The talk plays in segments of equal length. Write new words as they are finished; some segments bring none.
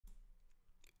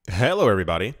Hello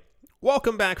everybody,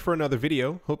 welcome back for another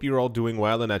video. Hope you're all doing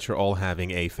well and that you're all having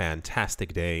a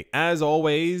fantastic day. As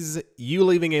always, you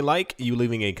leaving a like, you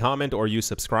leaving a comment, or you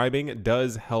subscribing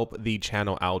does help the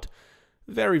channel out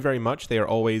very much. They are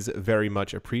always very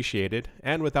much appreciated.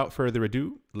 And without further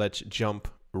ado, let's jump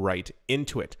right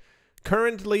into it.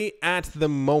 Currently, at the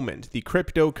moment, the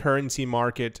cryptocurrency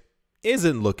market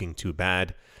isn't looking too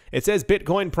bad. It says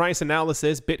Bitcoin price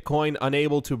analysis, Bitcoin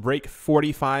unable to break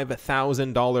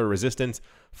 $45,000 resistance,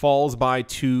 falls by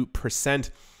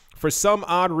 2%. For some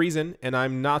odd reason, and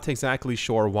I'm not exactly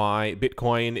sure why,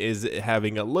 Bitcoin is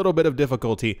having a little bit of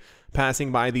difficulty passing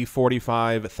by the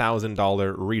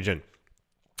 $45,000 region.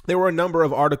 There were a number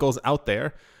of articles out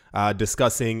there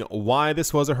discussing why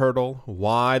this was a hurdle,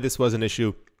 why this was an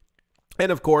issue.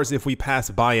 And of course, if we pass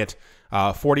by it,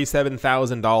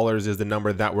 $47,000 is the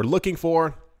number that we're looking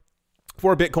for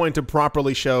Bitcoin to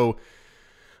properly show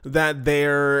that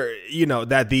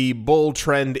that the bull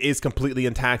trend is completely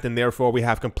intact and therefore we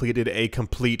have completed a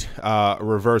complete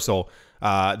reversal.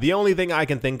 The only thing I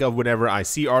can think of whenever I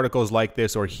see articles like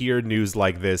this or hear news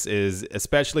like this is,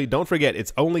 especially, don't forget,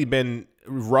 it's only been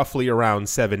roughly around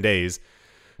 7 days.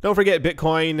 Don't forget,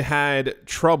 Bitcoin had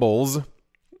troubles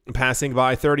passing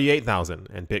by 38,000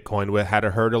 and Bitcoin had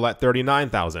a hurdle at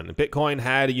 39,000. Bitcoin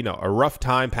had, a rough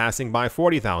time passing by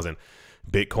 40,000.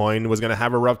 Bitcoin was going to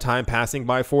have a rough time passing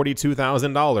by $42,000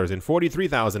 and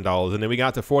 $43,000, and then we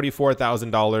got to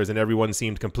 $44,000, and everyone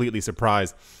seemed completely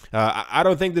surprised. I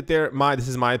don't think that this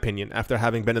is my opinion after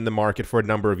having been in the market for a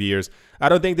number of years. I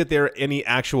don't think that there are any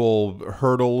actual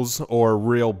hurdles or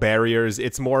real barriers.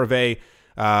 It's more of a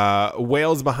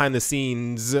whales behind the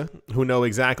scenes who know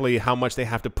exactly how much they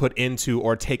have to put into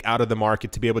or take out of the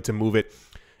market to be able to move it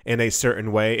in a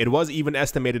certain way. It was even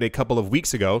estimated a couple of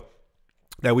weeks ago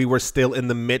that we were still in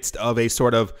the midst of a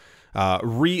sort of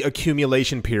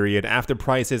reaccumulation period after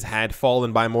prices had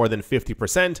fallen by more than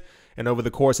 50%. And over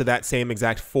the course of that same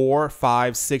exact 4,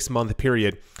 5, 6 month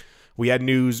period, we had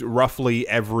news roughly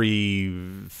every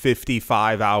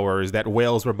 55 hours that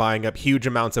whales were buying up huge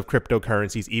amounts of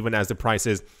cryptocurrencies, even as the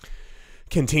prices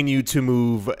continue to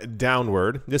move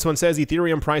downward. This one says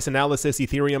Ethereum price analysis,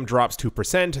 Ethereum drops 2%,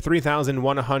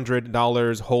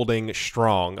 $3,100 holding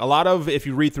strong. A lot of, if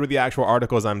you read through the actual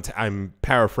articles, I'm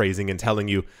paraphrasing and telling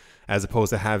you as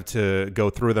opposed to have to go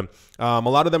through them. A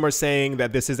lot of them are saying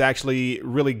that this is actually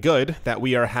really good, that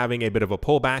we are having a bit of a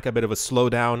pullback, a bit of a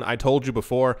slowdown. I told you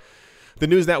before, the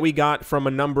news that we got from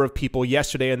a number of people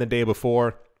yesterday and the day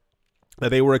before, that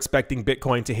they were expecting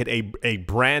Bitcoin to hit a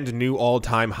brand new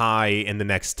all-time high in the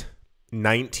next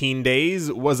 19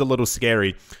 days was a little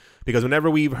scary, because whenever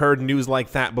we've heard news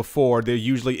like that before, there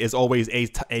usually is always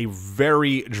a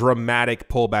very dramatic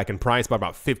pullback in price by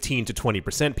about 15 to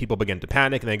 20%. People begin to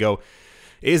panic and they go,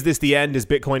 is this the end? Is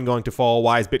Bitcoin going to fall?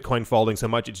 Why is Bitcoin falling so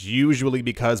much? It's usually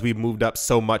because we've moved up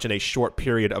so much in a short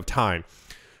period of time.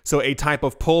 So a type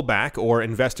of pullback, or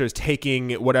investors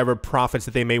taking whatever profits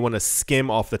that they may want to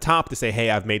skim off the top to say, hey,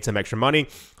 I've made some extra money,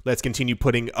 let's continue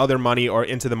putting other money or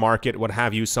into the market, what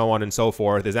have you, so on and so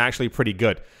forth, is actually pretty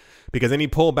good. Because any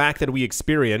pullback that we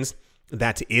experience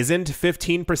that isn't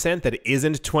 15%, that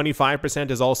isn't 25%,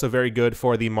 is also very good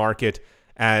for the market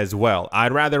as well.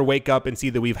 I'd rather wake up and see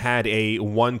that we've had a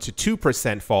 1 to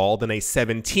 2% fall than a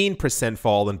 17%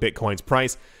 fall in Bitcoin's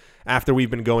price after we've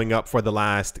been going up for the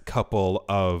last couple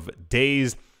of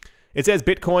days. It says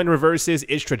Bitcoin reverses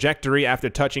its trajectory after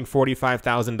touching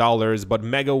 $45,000, but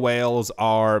mega whales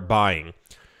are buying.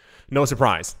 No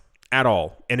surprise at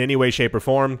all in any way, shape, or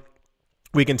form.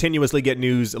 We continuously get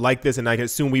news like this, and I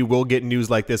assume we will get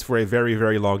news like this for a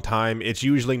very long time. It's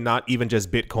usually not even just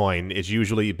Bitcoin. It's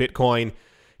usually Bitcoin,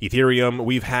 Ethereum.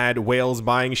 We've had whales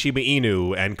buying Shiba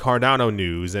Inu and Cardano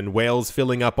news, and whales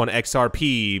filling up on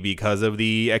XRP because of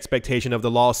the expectation of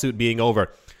the lawsuit being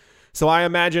over. So I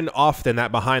imagine often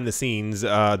that behind the scenes,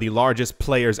 the largest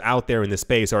players out there in the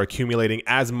space are accumulating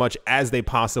as much as they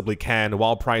possibly can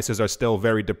while prices are still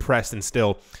very depressed and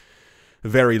still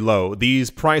very low.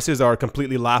 These prices are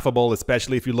completely laughable,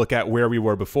 especially if you look at where we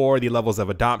were before, the levels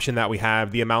of adoption that we have,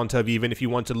 the amount of, even if you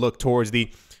want to look towards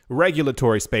the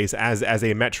regulatory space as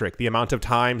a metric, the amount of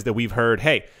times that we've heard,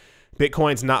 hey,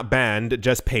 Bitcoin's not banned,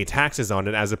 just pay taxes on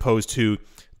it, as opposed to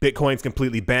Bitcoin's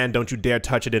completely banned, don't you dare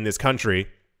touch it in this country,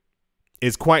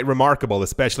 is quite remarkable,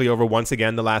 especially over, once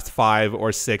again, the last 5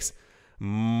 or 6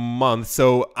 months.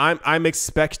 So I'm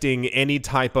expecting any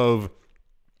type of,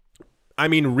 I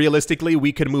mean, realistically,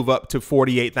 we could move up to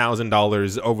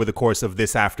 $48,000 over the course of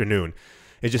this afternoon.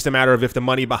 It's just a matter of if the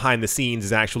money behind the scenes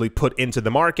is actually put into the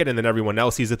market and then everyone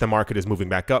else sees that the market is moving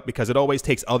back up, because it always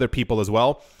takes other people as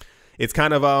well It's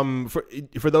kind of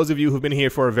for those of you who've been here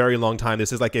for a very long time,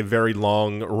 this is like a very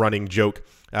long running joke.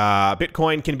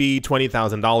 Bitcoin can be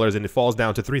 $20,000 and it falls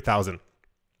down to 3,000.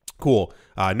 Cool.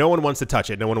 No one wants to touch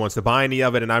it. No one wants to buy any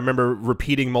of it. And I remember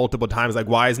repeating multiple times, like,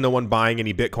 why is no one buying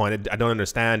any Bitcoin? I don't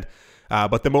understand.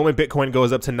 But the moment Bitcoin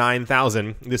goes up to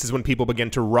 9,000, this is when people begin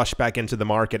to rush back into the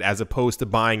market as opposed to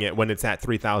buying it when it's at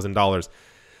 $3,000.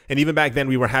 And even back then,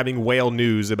 we were having whale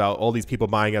news about all these people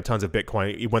buying up tons of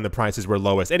Bitcoin when the prices were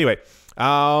lowest. Anyway,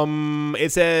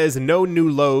 it says no new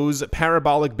lows.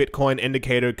 Parabolic Bitcoin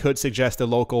indicator could suggest the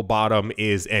local bottom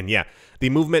is in. Yeah, the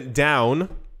movement down,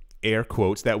 air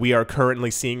quotes, that we are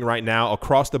currently seeing right now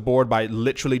across the board by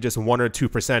literally just 1 or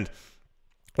 2%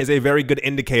 is a very good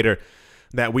indicator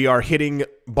that we are hitting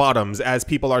bottoms. As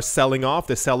people are selling off,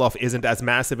 the sell-off isn't as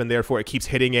massive, and therefore it keeps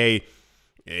hitting a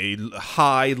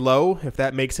high low, if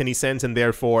that makes any sense, and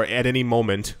therefore at any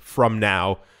moment from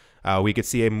now we could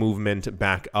see a movement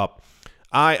back up.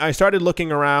 I started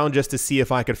looking around just to see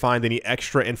if I could find any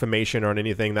extra information on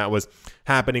anything that was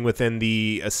happening within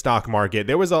the stock market.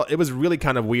 It was really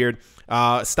kind of weird.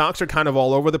 Stocks are kind of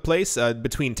all over the place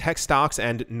between tech stocks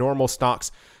and normal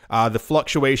stocks. The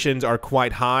fluctuations are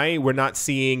quite high. We're not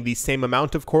seeing the same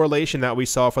amount of correlation that we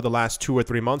saw for the last 2 or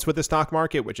 3 months with the stock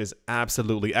market, which is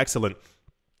absolutely excellent.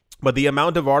 But the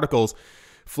amount of articles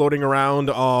floating around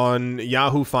on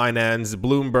Yahoo Finance,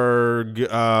 Bloomberg,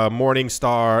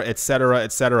 Morningstar,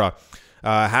 etc.,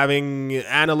 having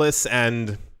analysts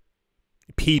and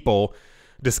people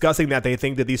discussing that they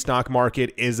think that the stock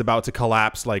market is about to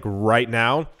collapse like right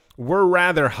now, were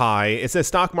rather high. It says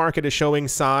stock market is showing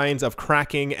signs of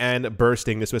cracking and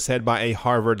bursting. This was said by a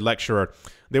Harvard lecturer.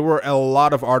 There were a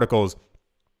lot of articles,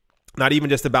 not even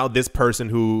just about this person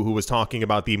who was talking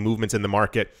about the movements in the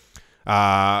market,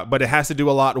 but it has to do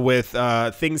a lot with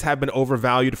things have been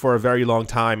overvalued for a very long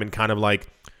time and kind of like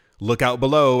look out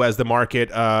below as the market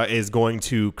is going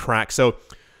to crack. So,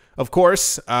 of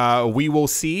course, we will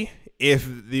see if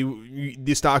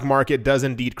the stock market does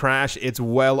indeed crash. It's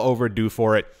well overdue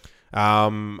for it.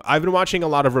 I've been watching a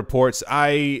lot of reports.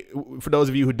 For those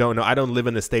of you who don't know, I don't live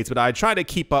in the States, but I try to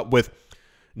keep up with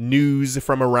news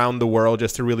from around the world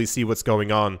just to really see what's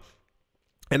going on.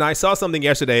 And I saw something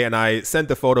yesterday and I sent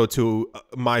the photo to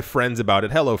my friends about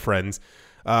it. Hello, friends.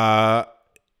 I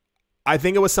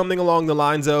think it was something along the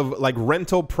lines of like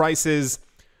rental prices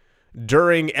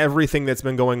during everything that's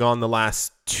been going on the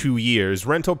last 2 years.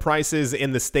 Rental prices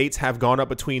in the States have gone up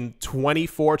between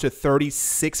 24 to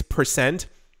 36%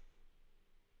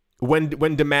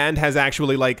 when demand has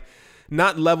actually like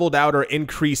not leveled out or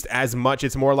increased as much.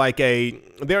 It's more like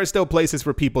there are still places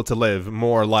for people to live,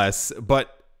 more or less,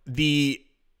 but the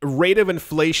rate of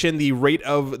inflation, the rate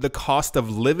of the cost of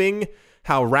living,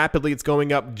 how rapidly it's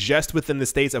going up just within the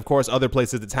States, of course, other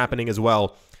places it's happening as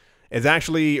well, is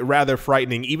actually rather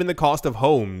frightening. Even the cost of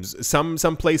homes, some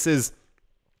places,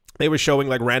 they were showing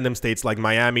like random states like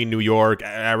Miami, New York,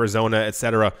 Arizona,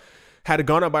 etc., had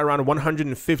gone up by around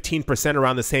 115%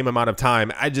 around the same amount of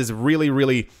time. I just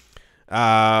really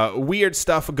weird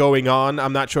stuff going on.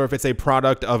 I'm not sure if it's a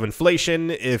product of inflation,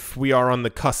 if we are on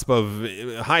the cusp of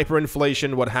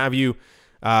hyperinflation, what have you.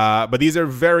 But these are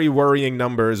very worrying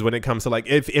numbers when it comes to like,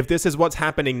 if this is what's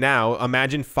happening now,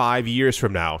 imagine 5 years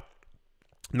from now.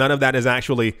 None of that is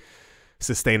actually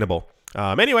sustainable.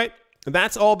 Anyway,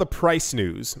 that's all the price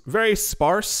news. Very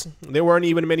sparse. There weren't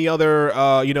even many other,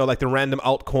 like the random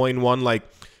altcoin one, like,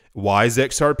 why is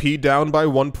XRP down by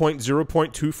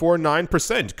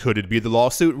 1.0.249%? Could it be the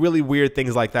lawsuit? Really weird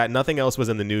things like that. Nothing else was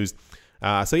in the news.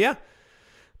 So yeah,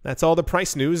 that's all the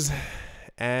price news.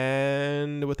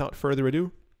 And without further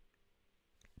ado,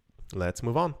 let's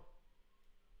move on.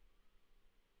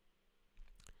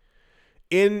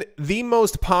 In the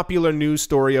most popular news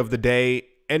story of the day,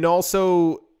 and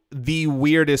also the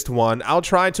weirdest one, I'll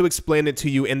try to explain it to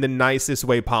you in the nicest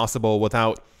way possible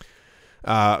without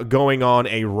going on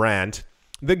a rant.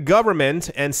 The government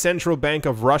and Central Bank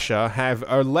of Russia have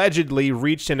allegedly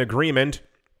reached an agreement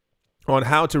on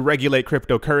how to regulate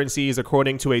cryptocurrencies,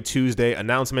 according to a Tuesday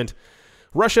announcement.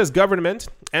 Russia's government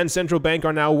and central bank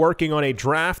are now working on a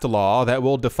draft law that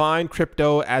will define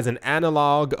crypto as an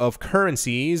analog of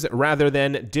currencies rather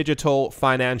than digital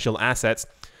financial assets,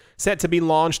 set to be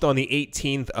launched on the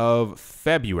 18th of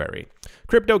February.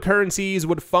 Cryptocurrencies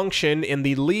would function in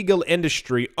the legal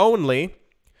industry only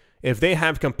if they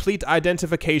have complete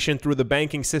identification through the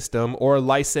banking system or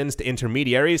licensed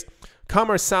intermediaries.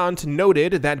 Kommersant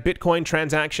noted that Bitcoin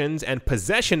transactions and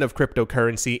possession of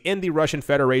cryptocurrency in the Russian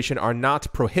Federation are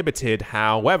not prohibited.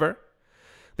 However,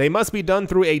 they must be done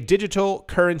through a digital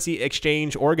currency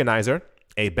exchange organizer,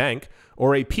 a bank,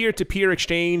 or a peer-to-peer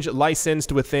exchange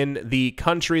licensed within the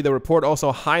country. The report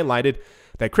also highlighted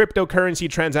that cryptocurrency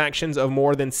transactions of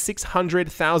more than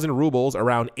 600,000 rubles,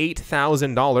 around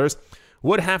 $8,000,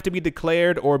 would have to be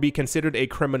declared or be considered a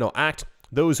criminal act.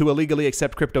 Those who illegally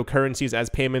accept cryptocurrencies as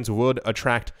payments would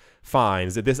attract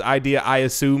fines. This idea, I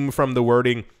assume from the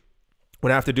wording,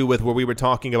 would have to do with what we were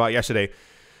talking about yesterday.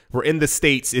 We're in the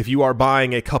States. If you are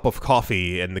buying a cup of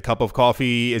coffee and the cup of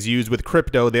coffee is used with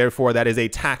crypto, therefore that is a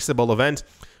taxable event.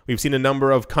 We've seen a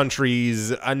number of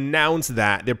countries announce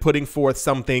that they're putting forth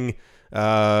something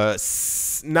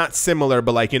not similar,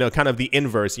 but like, kind of the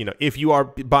inverse. If you are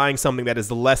buying something that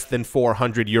is less than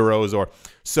 400 euros or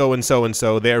so and so and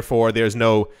so, therefore there's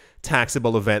no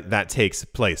taxable event that takes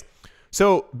place.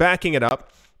 So backing it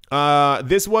up,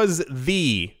 this was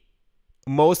the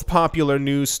most popular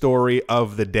news story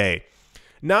of the day.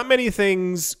 Not many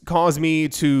things cause me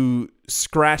to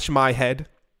scratch my head,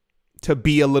 to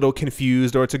be a little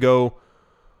confused, or to go,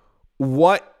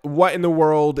 what in the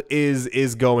world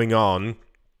is going on?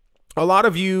 A lot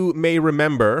of you may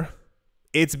remember,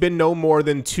 it's been no more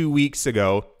than 2 weeks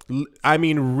ago. I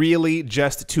mean, really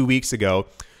just 2 weeks ago.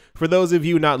 For those of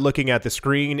you not looking at the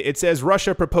screen, it says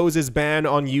Russia proposes ban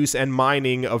on use and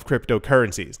mining of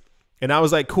cryptocurrencies. And I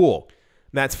was like, cool.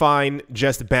 That's fine,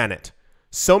 just ban it.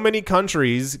 So many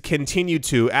countries continue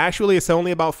to, actually it's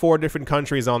only about 4 different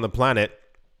countries on the planet,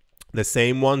 the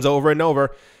same ones over and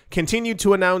over, continue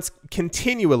to announce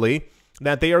continually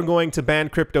that they are going to ban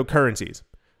cryptocurrencies.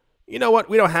 You know what?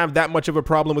 We don't have that much of a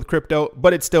problem with crypto,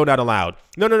 but it's still not allowed.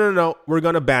 No. We're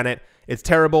going to ban it. It's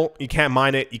terrible. You can't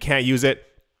mine it. You can't use it.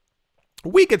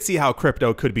 We could see how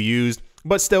crypto could be used,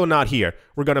 but still not here.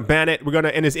 We're going to ban it.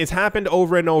 And it's happened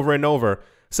over and over and over.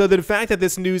 So the fact that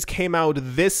this news came out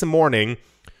this morning,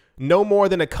 no more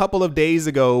than a couple of days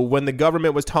ago when the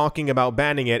government was talking about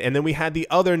banning it, and then we had the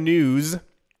other news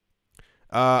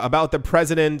about the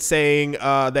president saying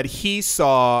that he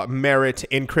saw merit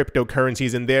in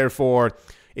cryptocurrencies and therefore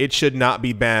it should not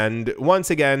be banned. Once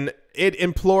again, it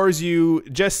implores you,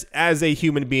 just as a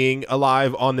human being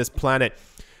alive on this planet,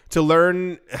 to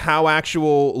learn how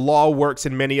actual law works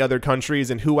in many other countries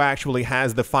and who actually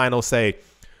has the final say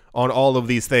on all of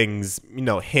these things.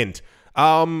 Hint.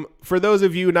 For those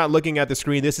of you not looking at the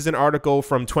screen, this is an article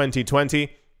from 2020.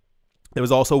 There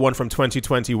was also one from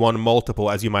 2021,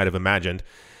 multiple, as you might have imagined.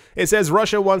 It says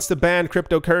Russia wants to ban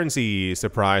cryptocurrency.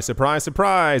 Surprise, surprise,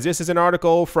 surprise. This is an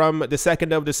article from the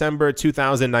 2nd of December,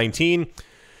 2019.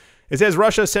 It says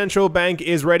Russia's central bank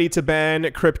is ready to ban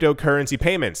cryptocurrency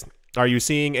payments. Are you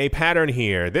seeing a pattern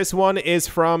here? This one is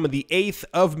from the 8th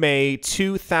of May,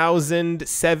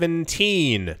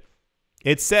 2017.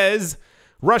 It says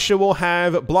Russia will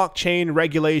have blockchain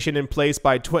regulation in place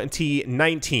by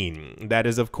 2019. That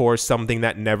is, of course, something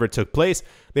that never took place.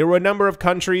 There were a number of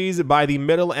countries by the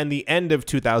middle and the end of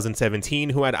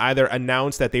 2017 who had either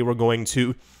announced that they were going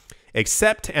to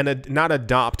accept and not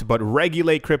adopt, but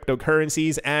regulate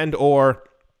cryptocurrencies and or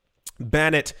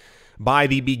ban it by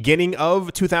the beginning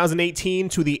of 2018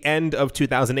 to the end of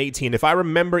 2018. If I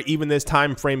remember even this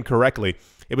time frame correctly,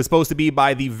 it was supposed to be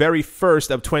by the very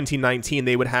first of 2019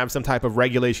 they would have some type of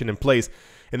regulation in place.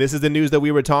 And this is the news that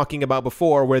we were talking about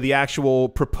before, where the actual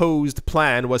proposed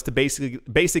plan was to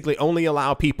basically only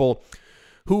allow people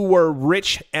who were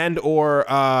rich and or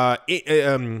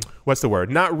what's the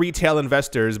word? Not retail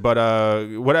investors, but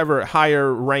whatever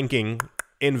higher ranking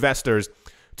investors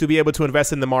to be able to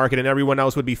invest in the market, and everyone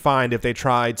else would be fined if they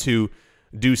tried to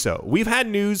do so. We've had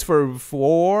news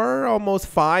for almost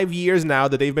 5 years now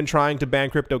that they've been trying to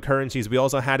ban cryptocurrencies. We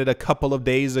also had it a couple of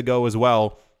days ago as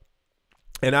well.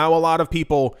 And now a lot of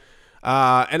people,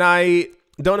 and I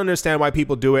don't understand why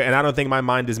people do it, and I don't think my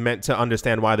mind is meant to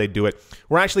understand why they do it.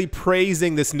 We're actually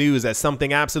praising this news as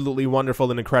something absolutely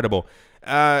wonderful and incredible.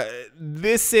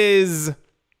 This is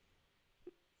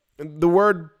the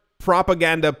word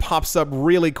propaganda pops up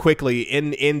really quickly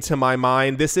into my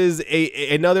mind. This is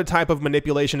another type of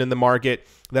manipulation in the market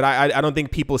that I don't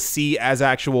think people see as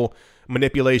actual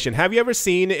manipulation. Have you ever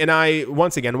seen, and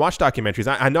once again, watch documentaries.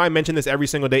 I know I mention this every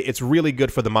single day. It's really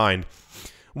good for the mind.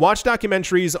 Watch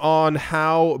documentaries on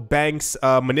how banks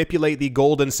manipulate the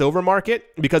gold and silver market,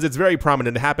 because it's very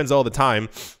prominent. It happens all the time.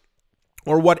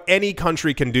 Or what any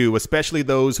country can do, especially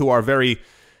those who are very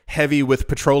heavy with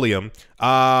petroleum,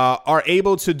 are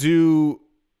able to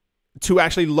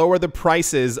actually lower the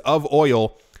prices of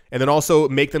oil and then also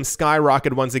make them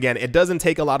skyrocket once again. It doesn't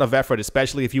take a lot of effort,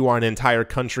 especially if you are an entire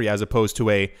country as opposed to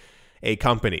a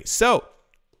company. So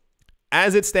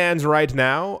as it stands right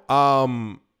now,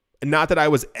 not that I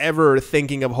was ever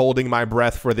thinking of holding my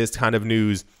breath for this kind of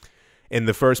news, in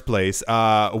the first place.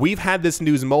 We've had this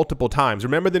news multiple times.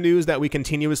 Remember the news that we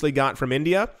continuously got from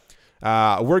India?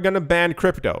 We're going to ban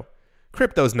crypto.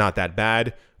 Crypto's not that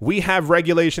bad. We have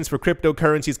regulations for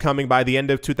cryptocurrencies coming by the end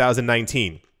of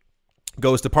 2019.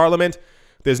 Goes to Parliament.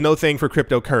 There's no thing for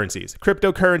cryptocurrencies.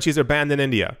 Cryptocurrencies are banned in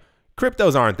India.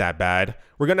 Cryptos aren't that bad.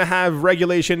 We're going to have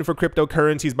regulation for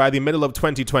cryptocurrencies by the middle of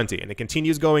 2020. And it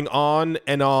continues going on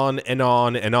and on and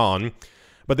on and on.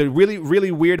 But the really,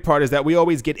 really weird part is that we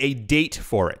always get a date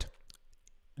for it.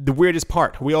 The weirdest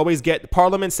part. We always get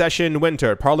Parliament session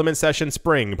winter, Parliament session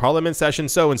spring, Parliament session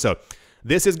so-and-so.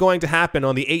 This is going to happen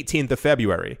on the 18th of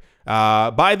February.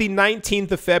 By the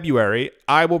 19th of February,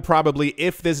 I will probably,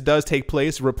 if this does take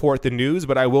place, report the news,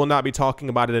 but I will not be talking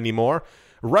about it anymore.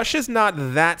 Russia's not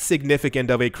that significant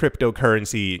of a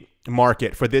cryptocurrency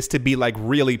market for this to be like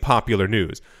really popular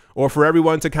news, or for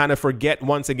everyone to kind of forget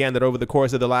once again that over the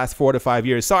course of the last 4 to 5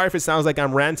 years. Sorry if it sounds like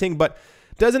I'm ranting, but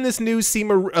doesn't this news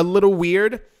seem a little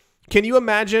weird? Can you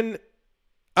imagine?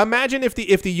 Imagine if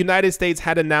the United States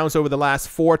had announced over the last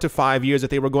 4 to 5 years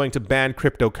that they were going to ban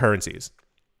cryptocurrencies.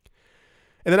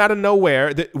 And then out of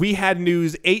nowhere, that we had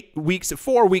news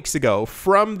 4 weeks ago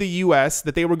from the US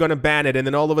that they were going to ban it. And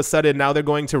then all of a sudden now they're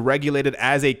going to regulate it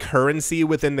as a currency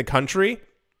within the country.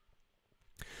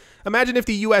 Imagine if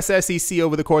the US SEC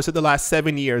over the course of the last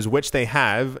 7 years, which they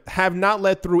have not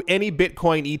let through any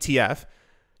Bitcoin ETF.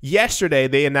 Yesterday,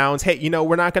 they announced, hey,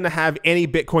 we're not going to have any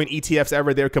Bitcoin ETFs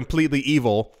ever. They're completely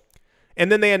evil.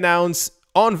 And then they announce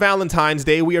on Valentine's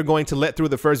Day, we are going to let through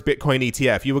the first Bitcoin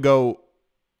ETF. You would go,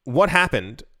 what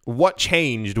happened? What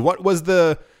changed? Was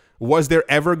there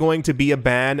ever going to be a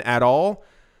ban at all?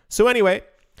 So anyway,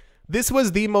 this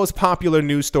was the most popular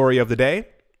news story of the day.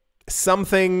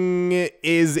 Something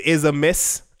is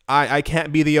amiss. I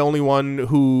can't be the only one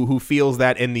who feels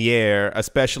that in the air,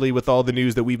 especially with all the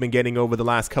news that we've been getting over the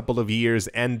last couple of years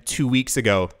and 2 weeks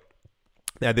ago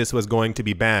that this was going to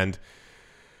be banned.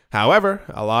 However,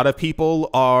 a lot of people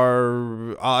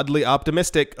are oddly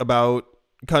optimistic about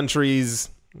countries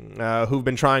who've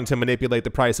been trying to manipulate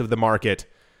the price of the market,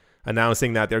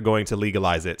 announcing that they're going to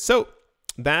legalize it. So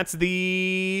that's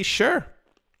sure.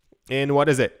 In what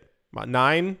is it? About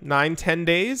 10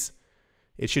 days?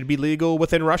 It should be legal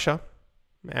within Russia.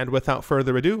 And without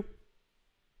further ado,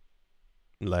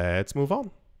 let's move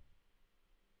on.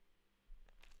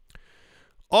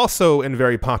 Also in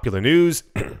very popular news,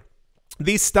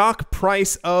 the stock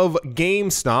price of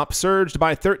GameStop surged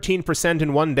by 13%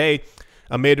 in one day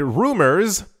amid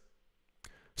rumors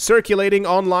circulating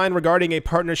online regarding a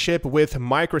partnership with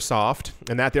Microsoft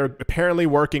and that they're apparently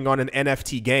working on an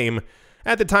NFT game.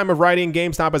 At the time of writing,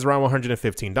 GameStop is around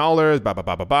 $115.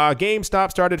 GameStop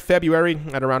started February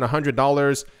at around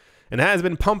 $100 and has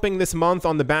been pumping this month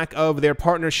on the back of their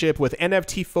partnership with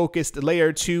NFT-focused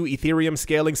Layer 2 Ethereum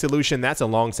scaling solution, that's a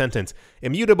long sentence,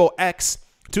 Immutable X,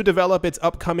 to develop its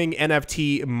upcoming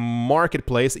NFT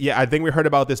marketplace. Yeah, I think we heard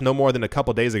about this no more than a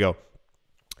couple days ago.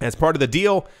 As part of the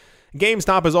deal,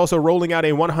 GameStop is also rolling out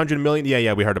a $100 million...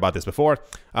 Yeah, we heard about this before.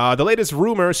 The latest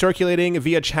rumor circulating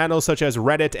via channels such as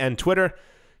Reddit and Twitter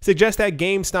suggests that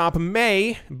GameStop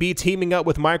may be teaming up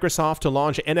with Microsoft to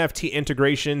launch NFT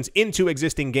integrations into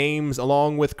existing games,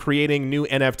 along with creating new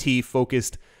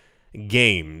NFT-focused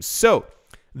games. So,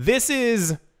 this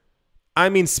is,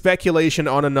 speculation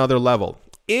on another level.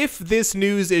 If this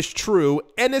news is true,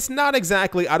 and it's not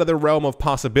exactly out of the realm of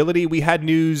possibility, we had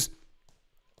news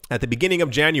at the beginning of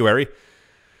January,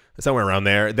 somewhere around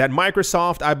there, that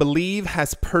Microsoft, I believe,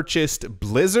 has purchased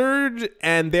Blizzard,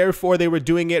 and therefore they were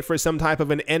doing it for some type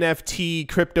of an NFT,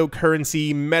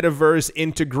 cryptocurrency, metaverse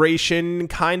integration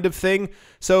kind of thing.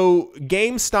 So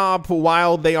GameStop,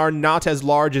 while they are not as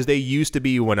large as they used to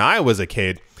be when I was a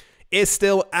kid, is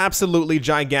still absolutely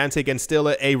gigantic and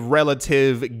still a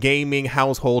relative gaming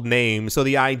household name. So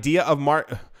the idea of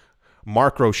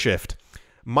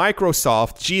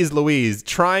Microsoft, geez Louise,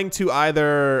 trying to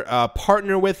either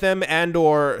partner with them and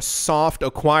or soft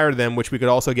acquire them, which we could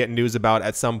also get news about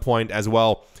at some point as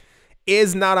well,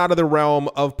 is not out of the realm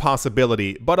of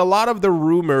possibility. But a lot of the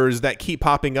rumors that keep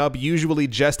popping up usually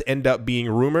just end up being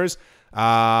rumors.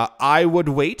 I would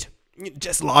wait,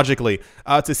 just logically,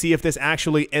 to see if this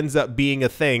actually ends up being a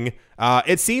thing.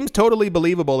 It seems totally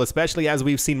believable, especially as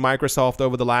we've seen Microsoft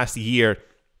over the last year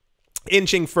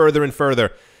inching further and further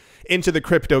into the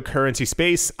cryptocurrency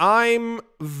space. I'm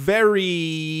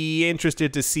very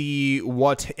interested to see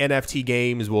what NFT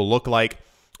games will look like.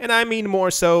 And I mean more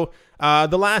so,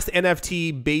 the last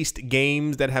NFT-based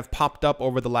games that have popped up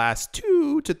over the last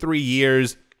 2 to 3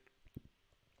 years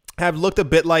have looked a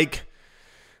bit like,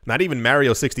 not even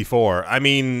Mario 64.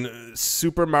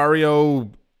 Super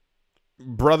Mario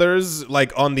Brothers,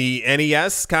 like on the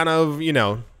NES, kind of, you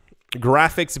know,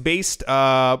 graphics based.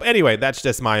 Anyway, that's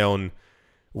just my own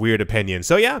weird opinion.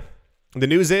 So yeah, the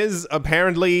news is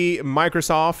apparently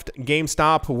Microsoft,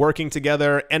 GameStop working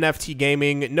together, NFT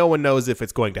gaming. No one knows if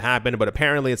it's going to happen, but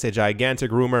apparently it's a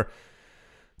gigantic rumor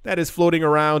that is floating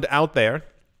around out there.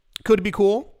 Could be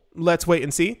cool. Let's wait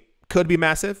and see. Could be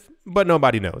massive, but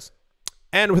nobody knows.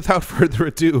 And without further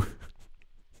ado,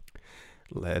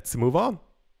 let's move on.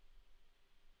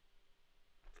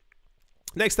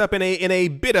 Next up, in a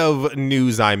bit of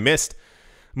news I missed,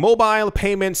 mobile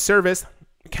payment service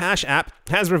Cash App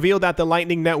has revealed that the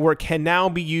Lightning Network can now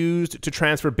be used to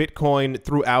transfer Bitcoin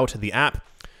throughout the app.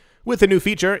 With the new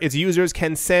feature, its users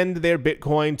can send their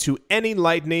Bitcoin to any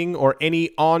Lightning or any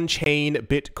on-chain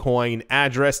Bitcoin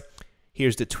address.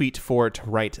 Here's the tweet for it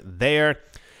right there.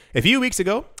 A few weeks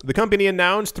ago, the company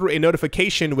announced through a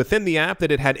notification within the app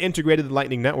that it had integrated the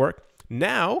Lightning Network.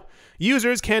 Now,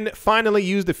 users can finally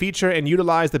use the feature and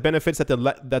utilize the benefits that the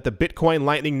Bitcoin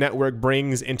Lightning Network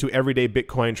brings into everyday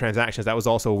Bitcoin transactions. That was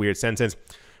also a weird sentence.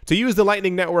 To use the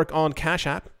Lightning Network on Cash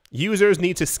App, users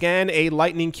need to scan a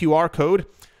Lightning QR code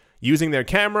using their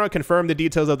camera, confirm the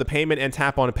details of the payment, and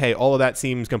tap on pay. All of that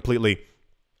seems completely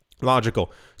logical.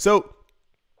 So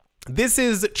this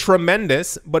is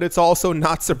tremendous, but it's also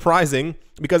not surprising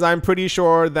because I'm pretty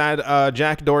sure that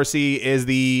Jack Dorsey is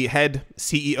the head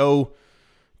CEO,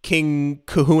 King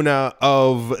Kahuna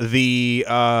of the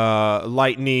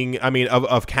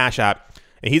of Cash App.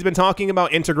 And he's been talking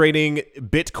about integrating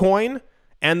Bitcoin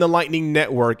and the Lightning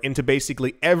Network into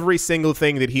basically every single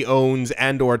thing that he owns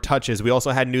and or touches. We also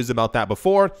had news about that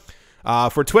before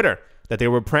for Twitter, that they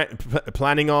were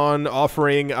planning on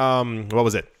offering,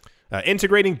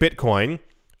 integrating Bitcoin,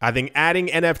 I think adding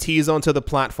NFTs onto the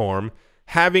platform,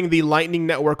 having the Lightning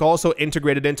Network also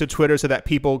integrated into Twitter so that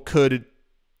people could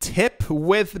tip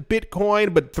with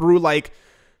Bitcoin, but through like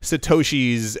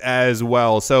Satoshis as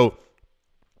well. So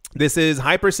this is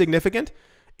hyper significant.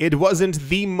 It wasn't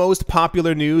the most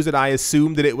popular news that I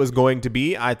assumed that it was going to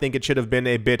be. I think it should have been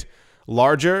a bit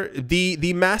larger.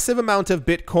 The massive amount of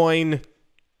Bitcoin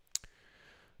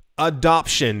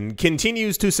adoption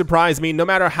continues to surprise me no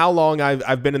matter how long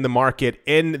I've been in the market,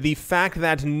 and the fact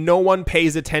that no one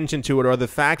pays attention to it, or the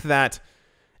fact that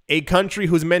a country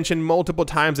who's mentioned multiple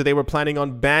times that they were planning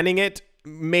on banning it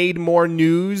made more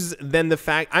news than the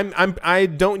fact I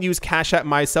don't use Cash App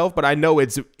myself, but I know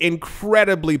it's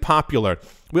incredibly popular.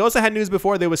 We also had news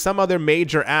before there was some other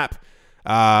major app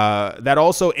that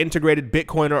also integrated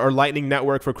Bitcoin or Lightning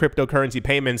Network for cryptocurrency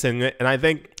payments, and I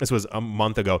think this was a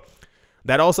month ago,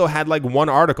 that also had like one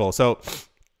article. So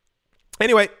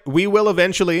anyway, we will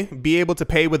eventually be able to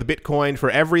pay with Bitcoin for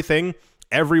everything,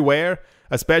 everywhere,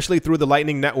 especially through the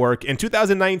Lightning Network. In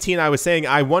 2019, I was saying,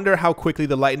 I wonder how quickly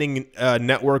the Lightning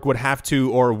Network would have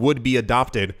to or would be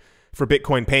adopted for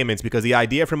Bitcoin payments, because the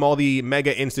idea from all the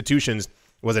mega institutions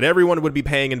was that everyone would be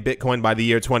paying in Bitcoin by the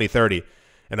year 2030.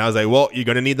 And I was like, well, you're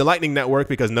going to need the Lightning Network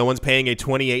because no one's paying a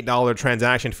 $28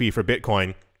 transaction fee for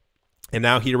Bitcoin. And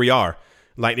now here we are.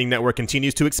 Lightning Network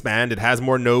continues to expand. It has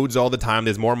more nodes all the time.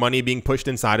 There's more money being pushed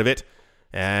inside of it.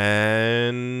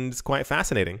 And it's quite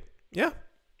fascinating. Yeah.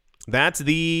 That's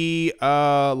the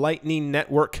Lightning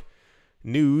Network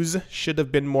news. Should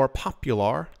have been more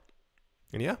popular.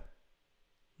 And yeah,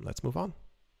 let's move on.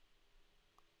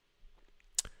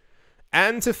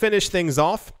 And to finish things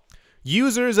off,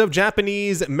 users of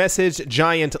Japanese message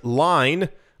giant Line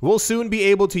will soon be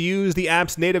able to use the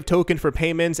app's native token for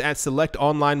payments at select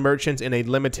online merchants in a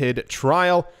limited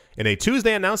trial. In a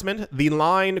Tuesday announcement, the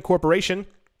Line Corporation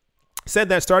said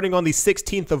that starting on the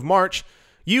 16th of March,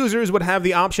 users would have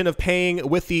the option of paying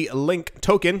with the Link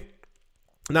token,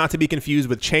 not to be confused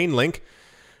with Chainlink.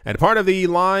 And part of the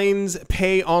Line's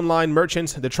pay online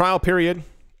merchants, the trial period,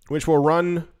 which will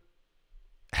run,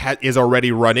 is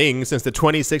already running since the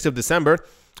 26th of December,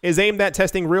 is aimed at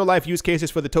testing real-life use cases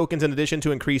for the tokens in addition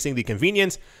to increasing the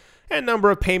convenience and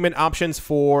number of payment options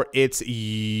for its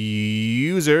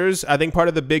users. I think part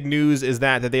of the big news is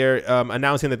that they're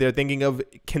announcing that they're thinking of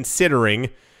considering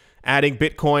adding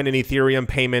Bitcoin and Ethereum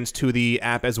payments to the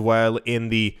app as well in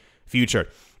the future.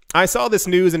 I saw this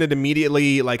news and it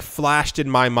immediately like flashed in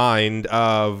my mind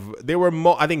of there were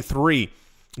I think 3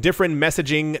 different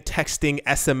messaging, texting,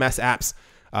 SMS apps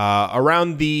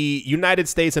around the United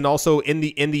States and also in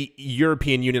the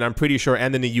European Union, I'm pretty sure,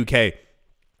 and in the UK,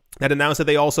 that announced that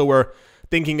they also were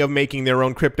thinking of making their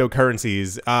own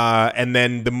cryptocurrencies. And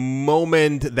then the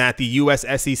moment that the US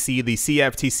SEC, the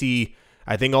CFTC,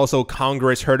 I think also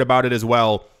Congress heard about it as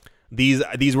well,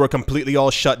 these were completely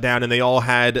all shut down, and they all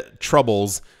had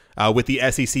troubles with the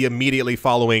SEC immediately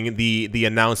following the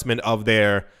announcement of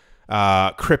their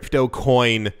crypto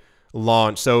coin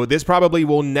launch. So this probably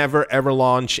will never ever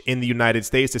launch in the United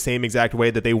States the same exact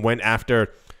way that they went after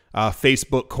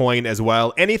Facebook coin as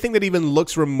well. Anything that even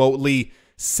looks remotely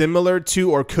similar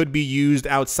to or could be used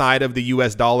outside of the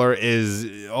US dollar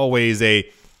is always a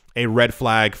red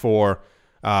flag for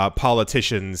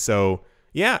politicians. So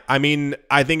yeah, I mean,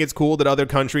 I think it's cool that other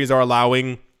countries are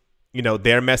allowing, you know,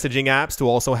 their messaging apps to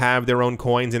also have their own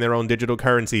coins and their own digital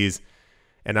currencies.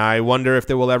 And I wonder if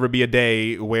there will ever be a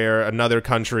day where another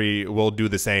country will do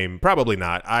the same. Probably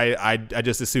not. I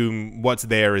just assume what's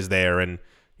there is there. And,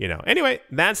 you know, anyway,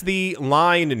 that's the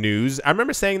line news. I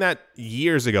remember saying that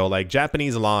years ago, like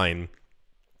Japanese line.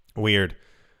 Weird.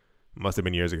 Must have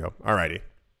been years ago. Alrighty,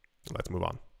 let's move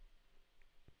on.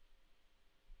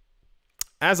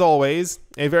 As always,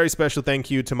 a very special thank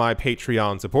you to my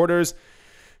Patreon supporters.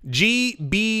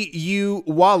 GBU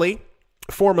Wally,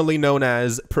 formerly known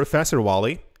as Professor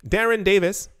Wally, Darren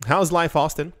Davis, How's Life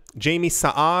Austin, Jamie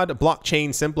Saad,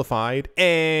 Blockchain Simplified,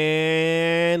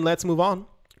 and let's move on.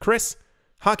 Chris,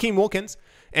 Hakeem Wilkins,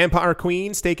 Empire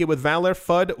Queen, Stake It With Valor,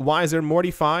 Fudd, Wiser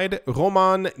Mortified,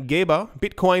 Roman Geba,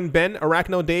 Bitcoin Ben,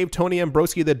 Arachno Dave, Tony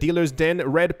Ambroski, The Dealer's Den,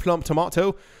 Red Plump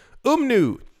Tomato,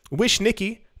 Umnu, Wish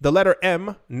Nikki, The Letter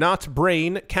M, Not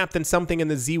Brain, Captain Something in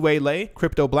the Z-Way Lay,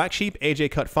 Crypto Black Sheep, AJ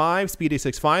Cut 5,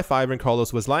 Speedy655, and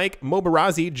Carlos Was Like,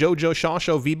 Mobarazi, Jojo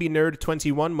Shawshow, VB Nerd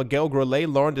 21, Miguel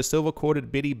Grollet, Lauren De Silva,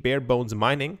 Corded Biddy, Bare Bones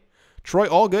Mining, Troy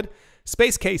Allgood,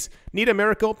 Space Case, Nita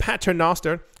Miracle,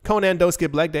 Paternoster, Conan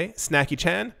Doskib Leg Day, Snacky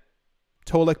Chan,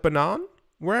 Tolek Banan,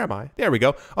 where am I? There we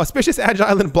go. Auspicious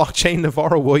Agile and Blockchain,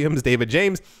 Navarro Williams, David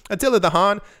James, Attila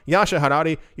Dahan, Yasha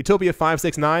Harari, Utopia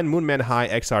 569, Moonman High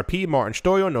XRP, Martin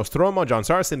Stoyo, Nostromo, John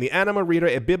Sarson, The Anima Reader,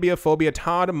 Ebibia Phobia,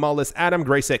 Todd Mullis, Adam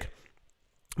Graysick,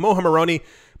 Mohamaroni,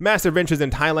 Master Ventures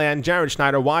in Thailand, Jared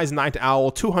Schneider, Wise Night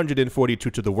Owl, 242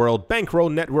 to the World, Bankroll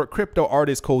Network, Crypto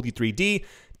Artist, Coldy 3D,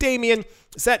 Damien,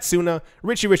 Satsuna,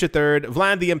 Richie Rich III,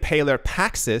 Vlad the Impaler,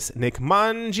 Paxis, Nick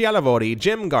Mangialavori,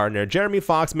 Jim Gardner, Jeremy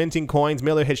Fox, Minting Coins,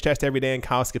 Miller Hitch Test Every Day, and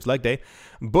Kyle Skips Leg Day,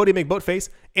 Bodie McBoatface,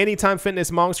 Anytime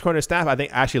Fitness, Monk's Corner Staff, I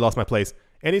think I actually lost my place,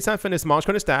 Anytime Fitness, Monk's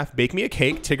Corner Staff, Bake Me a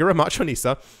Cake, Tigger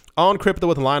Machonisa, On Crypto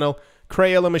with Lionel,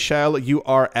 Crayola Michelle,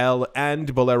 URL,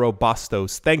 and Bolero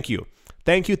Bastos. Thank you.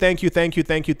 Thank you, thank you, thank you,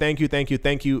 thank you, thank you, thank you,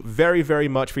 thank you very, very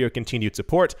much for your continued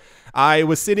support. I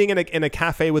was sitting in a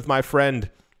cafe with my friend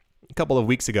a couple of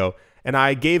weeks ago, and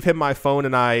I gave him my phone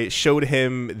and I showed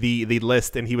him the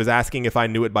list, and he was asking if I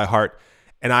knew it by heart.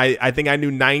 And I think I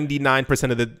knew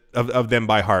 99% of them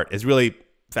by heart. It's really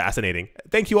fascinating.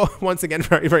 Thank you all once again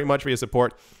very, very much for your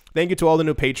support. Thank you to all the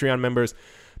new Patreon members.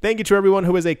 Thank you to everyone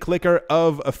who is a clicker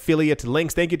of affiliate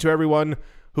links. Thank you to everyone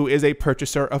who is a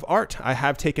purchaser of art. I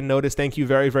have taken notice. Thank you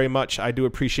very, very much. I do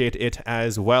appreciate it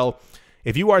as well.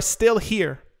 If you are still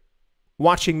here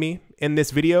watching me in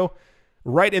this video,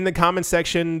 write in the comment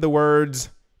section the words,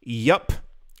 yup,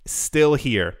 still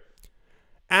here.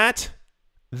 At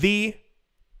the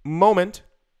moment,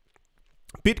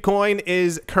 Bitcoin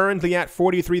is currently at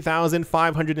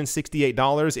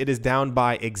 $43,568. It is down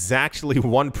by exactly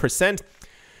 1%.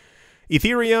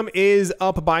 Ethereum is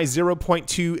up by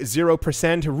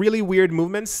 0.20%. Really weird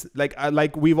movements,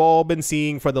 like we've all been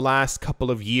seeing for the last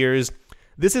couple of years.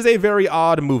 This is a very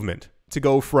odd movement to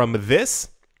go from this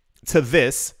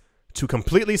to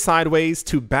completely sideways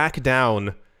to back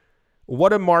down.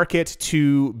 What a market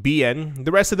to be in.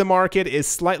 The rest of the market is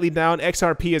slightly down.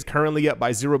 XRP is currently up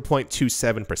by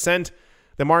 0.27%.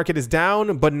 The market is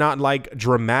down, but not like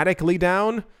dramatically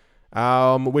down,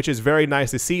 which is very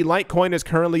nice to see. Litecoin is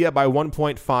currently up by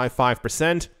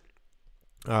 1.55%.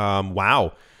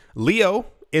 Wow. Leo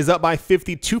is up by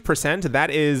 52%. That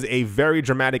is a very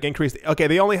dramatic increase. Okay,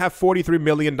 they only have $43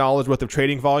 million worth of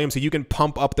trading volume, so you can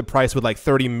pump up the price with like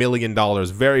 $30 million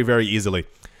very, very easily.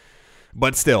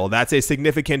 But still, that's a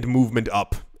significant movement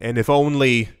up. And if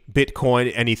only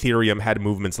Bitcoin and Ethereum had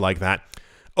movements like that.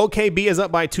 OKB is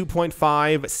up by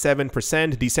 2.57%.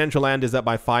 Decentraland is up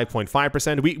by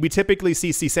 5.5%. We typically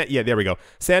see yeah, there we go.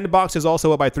 Sandbox is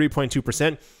also up by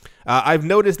 3.2%. I've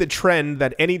noticed the trend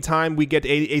that anytime we get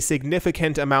a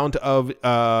significant amount of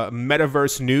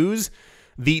metaverse news,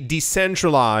 the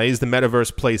decentralized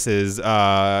metaverse places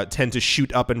tend to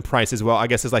shoot up in price as well. I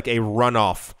guess it's like a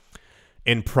runoff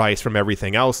in price from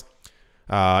everything else.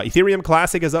 Ethereum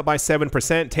Classic is up by 7%.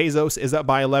 Tezos is up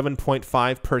by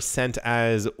 11.5%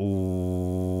 as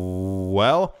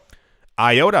well.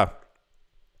 IOTA.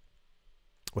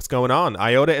 What's going on?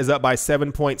 IOTA is up by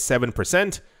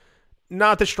 7.7%.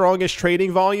 Not the strongest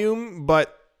trading volume,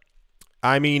 but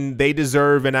I mean, they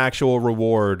deserve an actual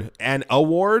reward, an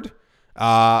award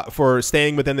for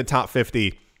staying within the top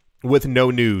 50 with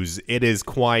no news. It is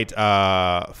quite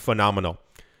phenomenal.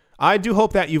 I do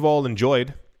hope that you've all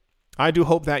enjoyed. I do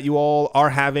hope that you all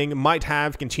are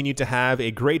continue to have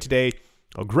a great day,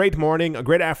 a great morning, a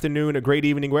great afternoon, a great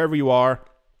evening, wherever you are,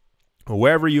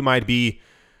 wherever you might be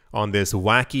on this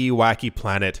wacky, wacky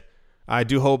planet. I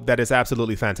do hope that it's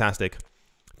absolutely fantastic.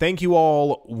 Thank you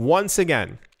all once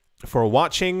again for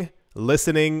watching,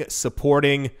 listening,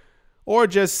 supporting, or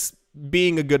just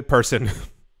being a good person.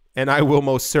 And I will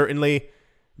most certainly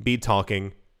be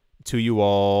talking to you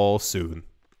all soon.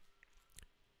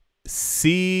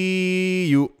 See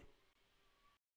you.